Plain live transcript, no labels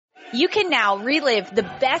You can now relive the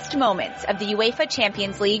best moments of the UEFA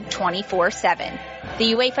Champions League 24/7.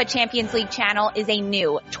 The UEFA Champions League channel is a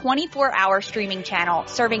new 24-hour streaming channel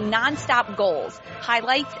serving non-stop goals,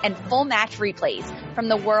 highlights, and full match replays from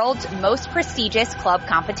the world's most prestigious club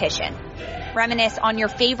competition. Reminisce on your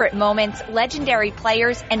favorite moments, legendary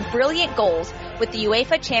players, and brilliant goals with the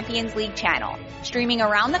UEFA Champions League channel, streaming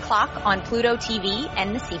around the clock on Pluto TV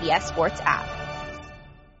and the CBS Sports app.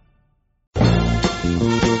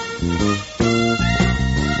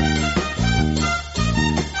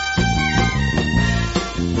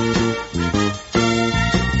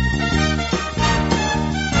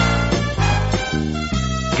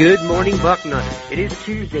 Good morning, Bucknuts. It is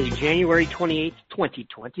Tuesday, January 28th,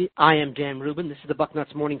 2020. I am Dan Rubin. This is the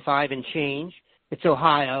Bucknuts Morning 5 and change. It's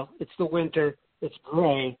Ohio. It's the winter. It's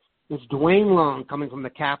gray. It's Duane Long coming from the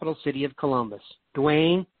capital city of Columbus.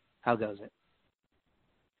 Duane, how goes it?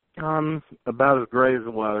 About as gray as the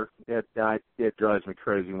weather. It drives me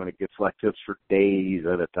crazy when it gets like this for days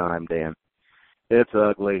at a time, Dan. It's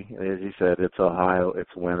ugly. As you said, it's Ohio,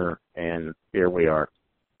 it's winter, and here we are.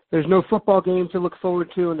 There's no football game to look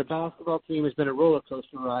forward to, and the basketball team has been a roller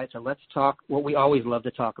coaster ride, so let's talk what we always love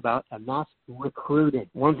to talk about, and that's recruiting.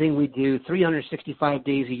 One thing we do 365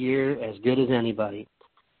 days a year, as good as anybody.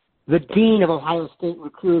 The Dean of Ohio State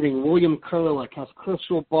Recruiting, William Kerlick, has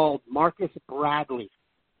crystal balled Marcus Bradley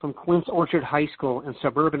from Quince Orchard High School in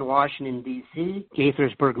suburban Washington, D.C.,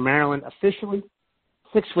 Gaithersburg, Maryland, officially.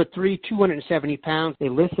 6'3", 270 pounds. They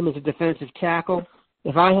list him as a defensive tackle.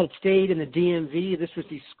 If I had stayed in the DMV, this was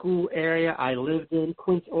the school area I lived in.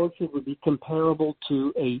 Quince Orchard would be comparable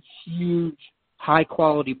to a huge,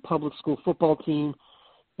 high-quality public school football team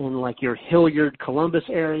in like your Hilliard, Columbus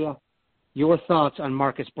area. Your thoughts on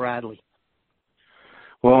Marcus Bradley?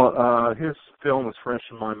 Well, his film is fresh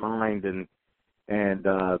in my mind, and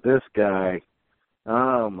this guy,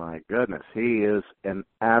 oh my goodness, he is an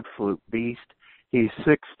absolute beast. He's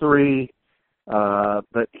 6'3",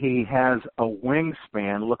 but he has a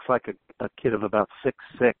wingspan, looks like a kid of about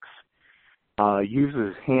 6'6". Uses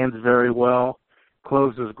his hands very well,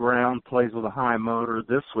 closes ground, plays with a high motor.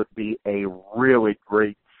 This would be a really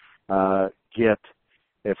great get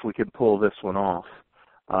if we could pull this one off.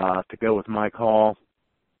 To go with Mike Hall,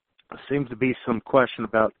 seems to be some question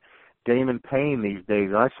about Damon Payne these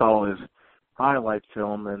days. I saw his highlight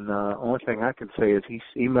film, and the only thing I can say is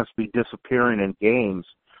he must be disappearing in games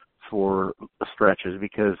for stretches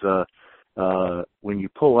because when you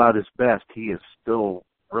pull out his best, he is still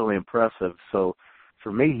really impressive. So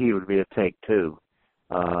for me, he would be a take too.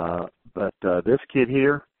 But this kid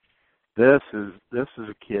here, this is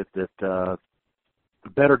a kid that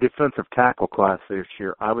better defensive tackle class this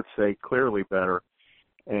year. I would say clearly better.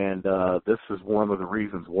 And this is one of the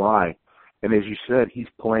reasons why. And as you said, he's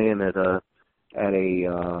playing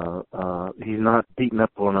he's not beating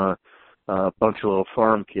up on a bunch of little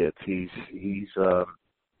farm kids. He's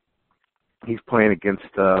playing against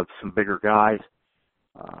some bigger guys.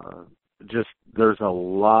 Just there's a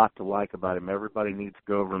lot to like about him. Everybody needs to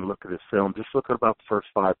go over and look at his film. Just look at about the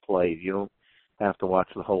first 5 plays. You don't have to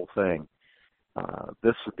watch the whole thing.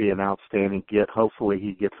 This would be an outstanding get. Hopefully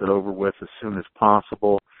he gets it over with as soon as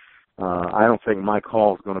possible. I don't think Mike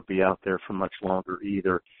Hall is going to be out there for much longer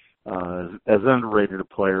either. As underrated a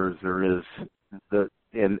player as there is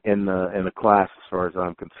in the class, as far as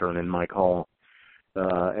I'm concerned, in Mike Hall.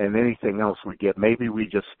 And anything else we get, maybe we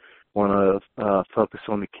just want to focus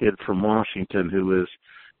on the kid from Washington who is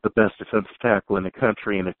the best defensive tackle in the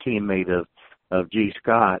country and a teammate of G.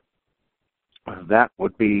 Scott. That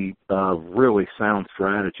would be a really sound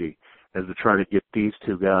strategy, as to try to get these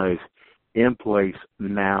two guys in place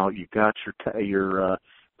now. You got your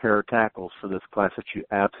pair of tackles for this class that you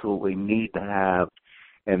absolutely need to have,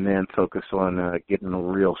 and then focus on getting a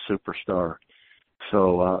real superstar.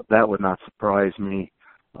 So that would not surprise me.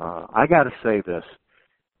 I got to say this.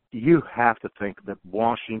 You have to think that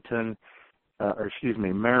Maryland,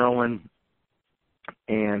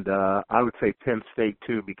 and I would say Penn State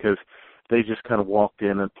too, because they just kind of walked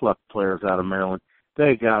in and plucked players out of Maryland.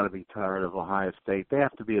 They got to be tired of Ohio State. They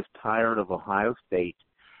have to be as tired of Ohio State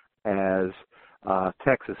as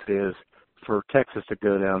Texas is, for Texas to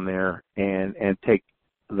go down there and take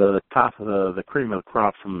the top of the cream of the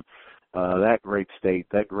crop from that great state,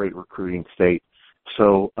 that great recruiting state.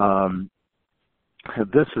 So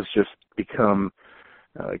this has just become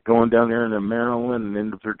going down there into Maryland and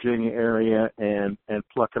into Virginia area and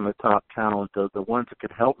plucking the top talent, the ones that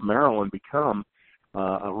could help Maryland become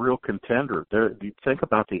a real contender. You think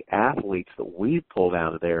about the athletes that we pulled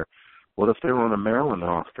out of there. What if they were on a Maryland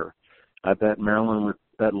roster? I bet Maryland would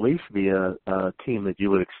at least be a team that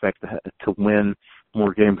you would expect to win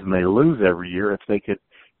more games than they lose every year if they could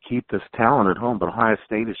keep this talent at home. But Ohio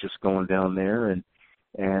State is just going down there and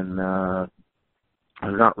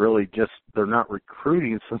they're not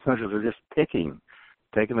recruiting so much as they're just taking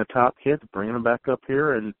the top kids, bringing them back up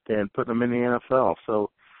here and putting them in the NFL. So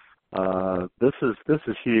this is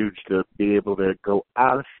huge to be able to go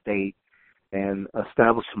out of state and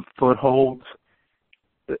establish some footholds.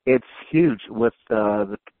 It's huge with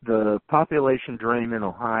the population drain in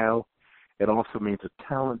Ohio. It also means a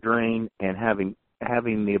talent drain, and having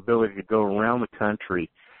the ability to go around the country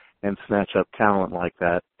and snatch up talent like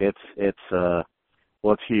that. It's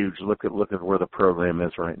huge. Look at where the program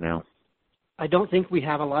is right now. I don't think we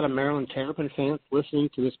have a lot of Maryland Terrapin fans listening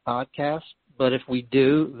to this podcast, but if we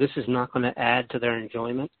do, this is not going to add to their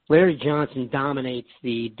enjoyment. Larry Johnson dominates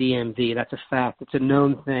the DMV. That's a fact. It's a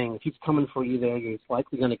known thing. If he's coming for you there, he's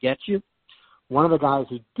likely going to get you. One of the guys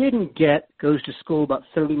he didn't get goes to school about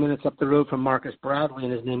 30 minutes up the road from Marcus Bradley,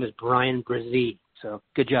 and his name is Brian Brzee. So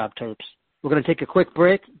good job, Terps. We're going to take a quick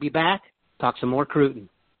break, be back, talk some more Cruton.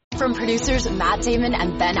 From producers Matt Damon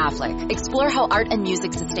and Ben Affleck, explore how art and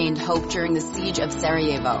music sustained hope during the siege of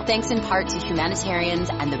Sarajevo, thanks in part to humanitarians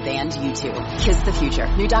and the band U2. Kiss the Future.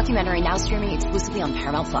 New documentary now streaming exclusively on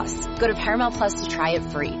Paramount+. Go to Paramount+ to try it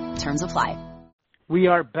free. Terms apply. We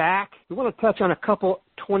are back. We want to touch on a couple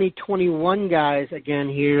 2021 guys again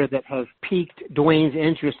here that have piqued Duane's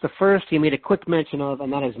interest. The first he made a quick mention of,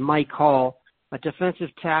 and that is Mike Hall, a defensive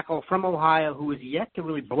tackle from Ohio who is yet to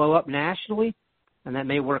really blow up nationally, and that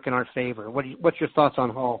may work in our favor. What's your thoughts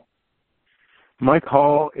on Hall? Mike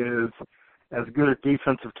Hall is as good a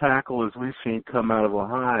defensive tackle as we've seen come out of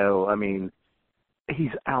Ohio. I mean,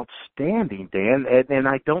 he's outstanding, Dan, and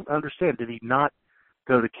I don't understand. Did he not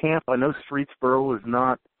go to camp? I know Streetsboro is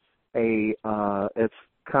not it's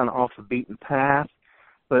kind of off the beaten path,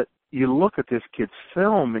 but you look at this kid's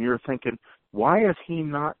film and you're thinking, why is he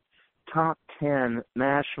not top 10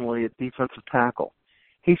 nationally at defensive tackle?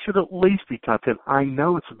 He should at least be top 10. I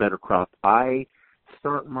know it's a better crop. I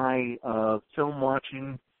start my film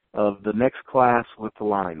watching of the next class with the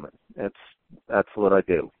lineman. That's what I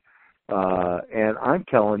do. And I'm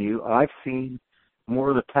telling you, I've seen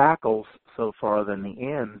more of the tackles so far than the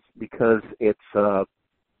ends because it's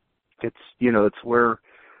where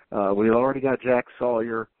we already got Jack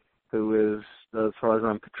Sawyer, who is, as far as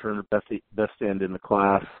I'm concerned, the best end in the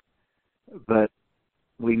class. But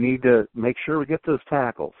we need to make sure we get those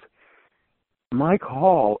tackles. Mike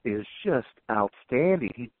Hall is just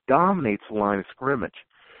outstanding. He dominates the line of scrimmage.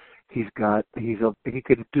 He can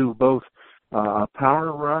do both a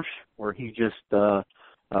power rush where he just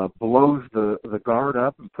blows the guard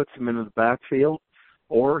up and puts him into the backfield,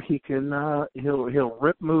 or he can he'll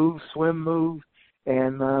rip move, swim move,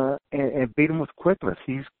 and beat him with quickness.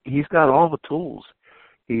 He's got all the tools.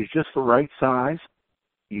 He's just the right size.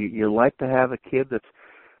 You like to have a kid that's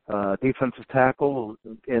defensive tackle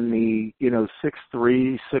in the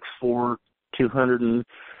 6'3", 6'4",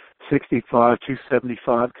 265,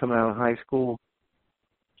 275 coming out of high school.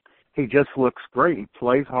 He just looks great. He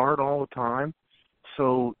plays hard all the time.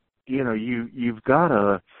 So you've got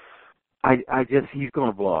to. He's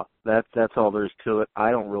going to blow up. That's all there is to it.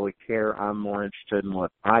 I don't really care. I'm more interested in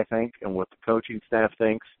what I think and what the coaching staff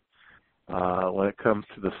thinks. When it comes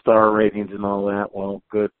to the star ratings and all that, well,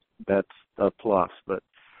 good. That's a plus. But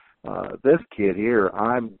this kid here,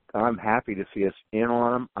 I'm happy to see us in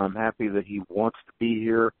on him. I'm happy that he wants to be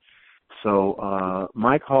here. So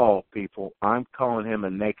Mike Hall, people, I'm calling him a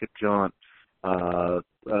naked John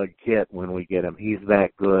get when we get him. He's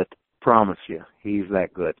that good. Promise you, he's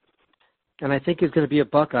that good. And I think he's going to be a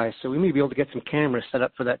Buckeye, so we may be able to get some cameras set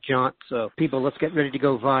up for that jaunt. So, people, let's get ready to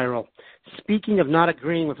go viral. Speaking of not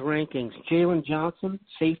agreeing with rankings, Jaylen Johnson,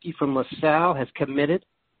 safety from LaSalle, has committed.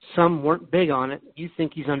 Some weren't big on it. You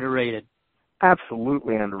think he's underrated?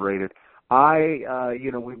 Absolutely underrated.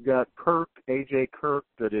 We've got Kirk, A.J. Kirk,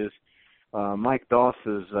 that is Mike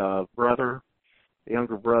Doss's brother,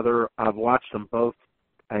 younger brother. I've watched them both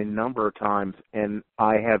a number of times, and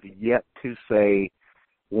I have yet to say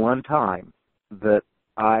one time that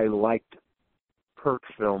I liked Kirk's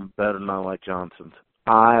film better than I like Johnson's.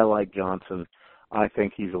 I like Johnson. I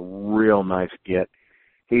think he's a real nice get.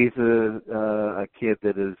 He's a kid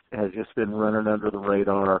that has just been running under the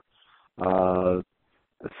radar.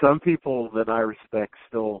 Some people that I respect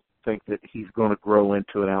still think that he's going to grow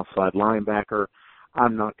into an outside linebacker.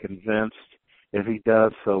 I'm not convinced. If he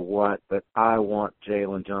does, so what? But I want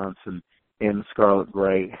Jaylen Johnson in Scarlet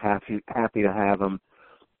Gray. Happy to have him.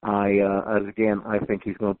 I think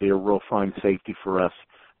he's going to be a real fine safety for us.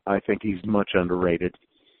 I think he's much underrated.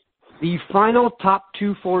 The final top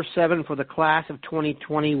 247 for the class of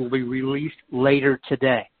 2020 will be released later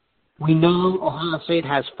today. We know Ohio State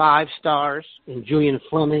has 5 stars in Julian,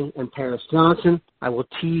 Fleming, and Paris Johnson. I will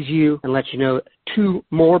tease you and let you know 2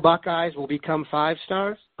 more Buckeyes will become 5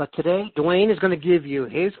 stars. But today, Duane is going to give you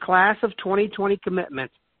his class of 2020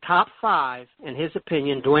 commitments, top 5, in his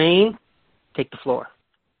opinion. Duane, take the floor.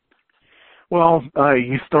 Well,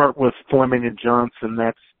 you start with Fleming and Johnson.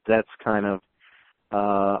 That's kind of,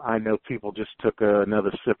 I know people just took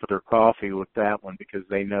another sip of their coffee with that one because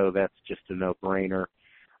they know that's just a no-brainer.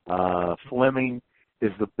 Fleming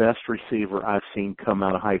is the best receiver I've seen come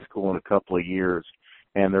out of high school in a couple of years,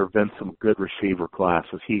 and there have been some good receiver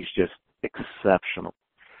classes. He's just exceptional.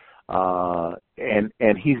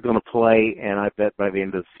 And he's going to play, and I bet by the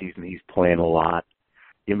end of the season he's playing a lot.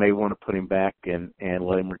 You may want to put him back and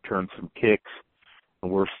let him return some kicks.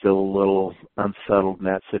 We're still a little unsettled in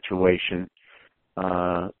that situation.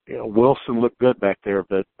 Wilson looked good back there,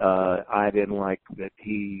 but I didn't like that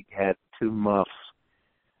he had 2 muffs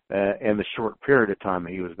in the short period of time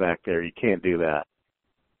that he was back there. You can't do that.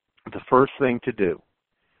 The first thing to do,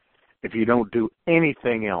 if you don't do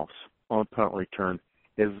anything else on punt return,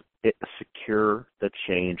 is secure the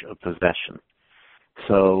change of possession.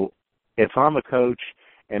 So if I'm a coach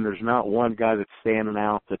and there's not one guy that's standing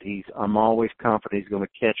out that I'm always confident he's going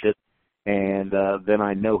to catch it, and then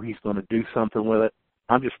I know he's going to do something with it,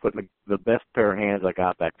 I'm just putting the best pair of hands I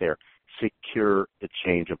got back there. Secure the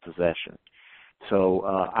change of possession. So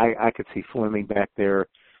I could see Fleming back there.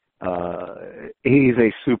 He's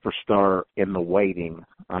a superstar in the waiting.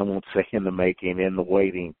 I won't say in the making, in the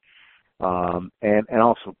waiting. And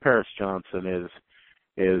also Paris Johnson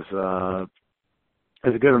is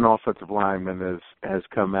as good an offensive lineman as has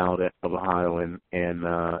come out of Ohio in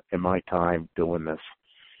my time doing this.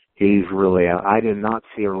 He's really, I did not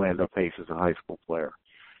see Orlando Pace as a high school player,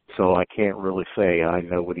 so I can't really say I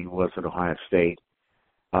know what he was at Ohio State.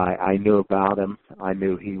 I knew about him. I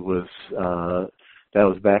knew he was. That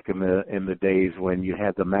was back in the days when you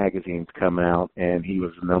had the magazines come out, and he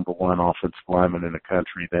was the number 1 offensive lineman in the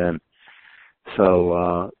country then.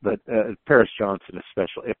 So, but Paris Johnson is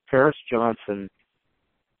special. If Paris Johnson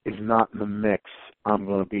is not in the mix, I'm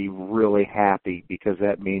going to be really happy because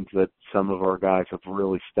that means that some of our guys have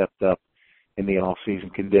really stepped up in the off-season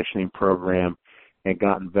conditioning program and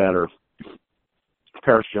gotten better.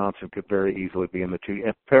 Paris Johnson could very easily be in the 2.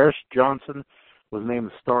 If Paris Johnson was named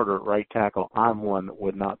the starter at right tackle, I'm one that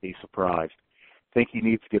would not be surprised. I think he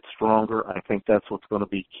needs to get stronger. I think that's what's going to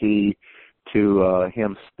be key to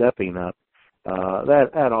him stepping up.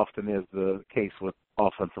 That often is the case with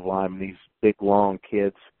offensive linemen. These big, long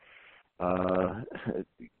kids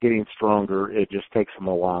getting stronger, it just takes them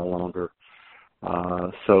a while longer.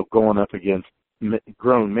 So going up against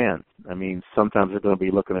grown men, I mean, sometimes they're going to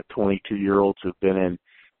be looking at 22-year-olds who've been in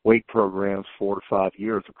weight programs 4 to 5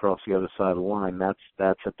 years across the other side of the line.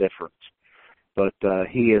 That's a difference. But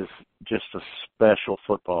he is just a special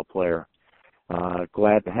football player.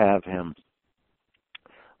 Glad to have him.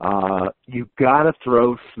 You've got to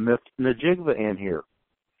throw Smith-Njigba in here.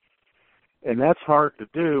 And that's hard to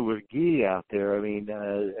do with Gee out there. I mean,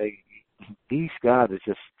 D. Scott is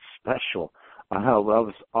just special. I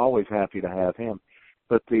was always happy to have him.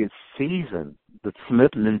 But the season that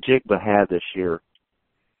Smith-Njigba had this year,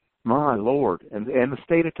 my Lord, and the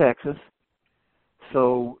state of Texas.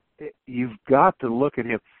 So you've got to look at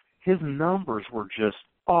him. His numbers were just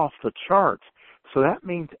off the charts. So that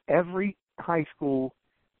means every high school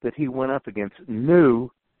that he went up against knew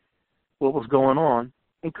what was going on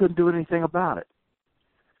and couldn't do anything about it.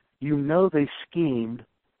 You know they schemed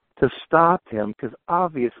to stop him because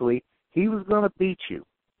obviously he was going to beat you.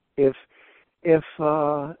 If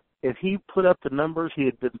he put up the numbers he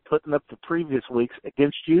had been putting up the previous weeks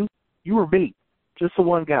against you, you were beat. Just the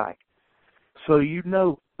one guy. So you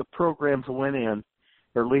know the programs went in,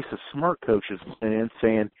 or at least the smart coaches went in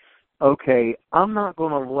saying, okay, I'm not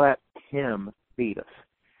going to let him beat us.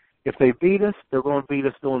 If they beat us, they're going to beat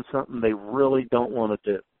us doing something they really don't want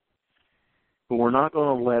to do. But we're not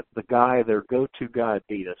going to let the guy, their go-to guy,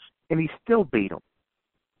 beat us. And he still beat them.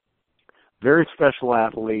 Very special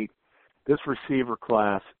athlete. This receiver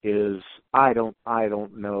class is, I don't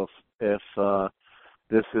know if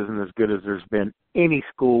this isn't as good as there's been any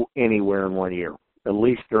school anywhere in 1 year, at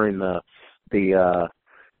least during the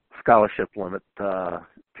scholarship limit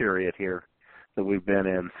period here that we've been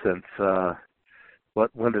in since,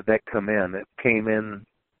 when did that come in? It came in,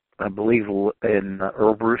 I believe, in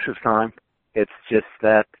Earl Bruce's time. It's just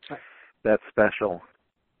that special.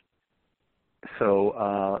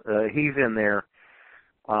 So he's in there.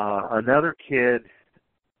 Another kid,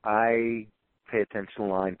 I pay attention to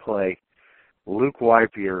line play. Luke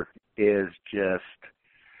Wypier is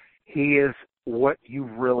he is what you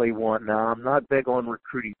really want. Now, I'm not big on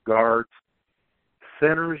recruiting guards.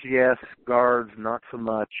 Centers, yes. Guards, not so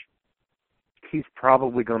much. He's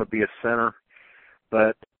probably going to be a center.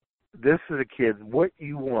 But this is a kid, what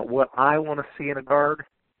you want, what I want to see in a guard,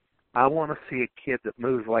 I want to see a kid that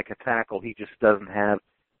moves like a tackle. He just doesn't have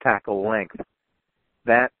tackle length.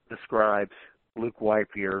 That describes Luke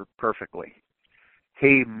Wypier perfectly.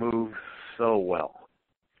 He moves so well.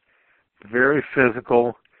 Very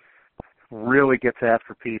physical, really gets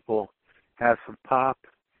after people, has some pop,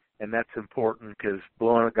 and that's important because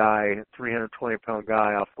blowing a guy, a 320-pound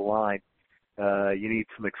guy off the line, you need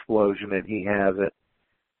some explosion, and he has it.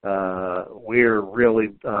 We're really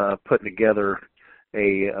putting together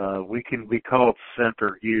we can be called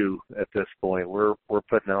Center U at this point. We're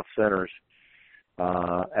putting out centers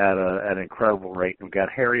at an incredible rate. We've got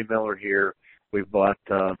Harry Miller here. We've brought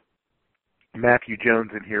Matthew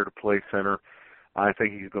Jones in here to play center. I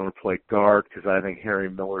think he's going to play guard because I think Harry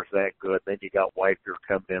Miller's that good. Then you got Wypier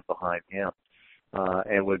coming in behind him.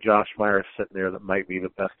 And with Josh Myers sitting there, that might be the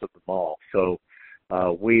best of them all. So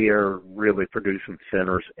we are really producing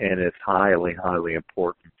centers, and it's highly, highly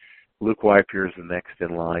important. Luke Wypier is the next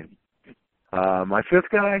in line. My fifth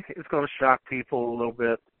guy is going to shock people a little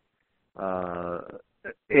bit.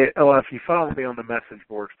 If you follow me on the message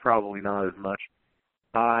boards, probably not as much.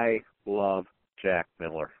 I love Jack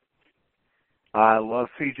Miller. I love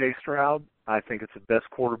C.J. Stroud. I think it's the best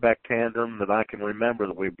quarterback tandem that I can remember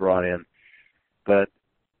that we brought in. But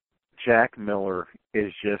Jack Miller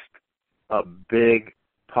is just a big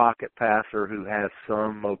pocket passer who has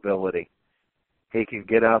some mobility. He can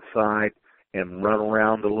get outside and run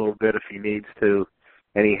around a little bit if he needs to,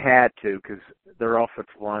 and he had to because their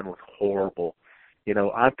offensive line was horrible. You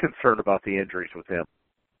know, I'm concerned about the injuries with him.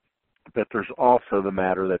 But there's also the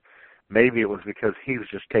matter that maybe it was because he was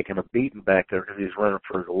just taking a beating back there because he was running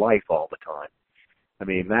for his life all the time. I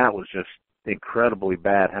mean, that was just incredibly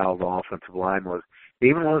bad how the offensive line was.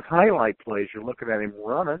 Even on his highlight plays, you're looking at him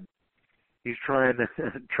running. He's trying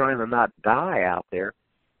to not die out there.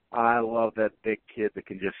 I love that big kid that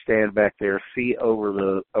can just stand back there, see over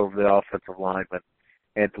the offensive lineman,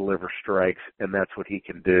 and deliver strikes, and that's what he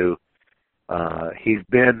can do. He's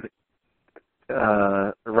been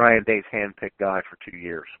Ryan Day's handpicked guy for 2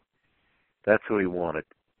 years. That's who he wanted.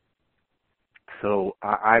 So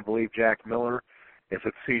I believe Jack Miller. If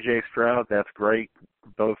it's C.J. Stroud, that's great.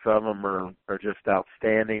 Both of them are just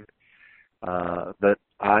outstanding. But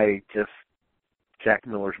Jack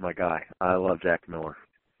Miller's my guy. I love Jack Miller.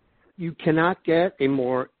 You cannot get a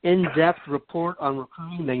more in-depth report on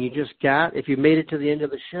recruiting than you just got. If you made it to the end of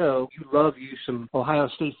the show, you love you some Ohio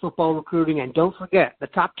State football recruiting. And don't forget, the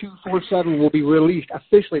Top 247 will be released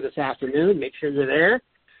officially this afternoon. Make sure you're there.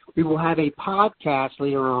 We will have a podcast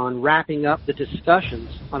later on wrapping up the discussions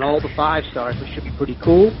on all the 5 stars, which should be pretty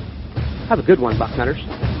cool. Have a good one, Bucknutters.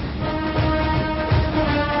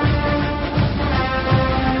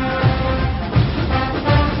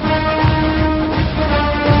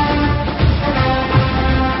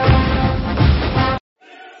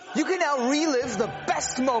 You can now relive the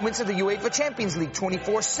best moments of the UEFA Champions League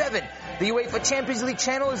 24/7. The UEFA Champions League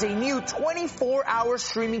channel is a new 24-hour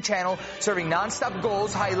streaming channel serving non-stop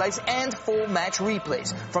goals, highlights, and full match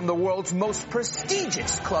replays from the world's most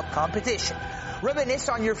prestigious club competition. Reminisce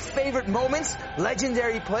on your favorite moments,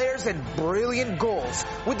 legendary players, and brilliant goals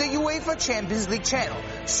with the UEFA Champions League channel,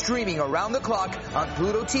 streaming around the clock on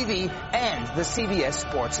Pluto TV and the CBS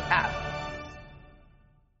Sports app.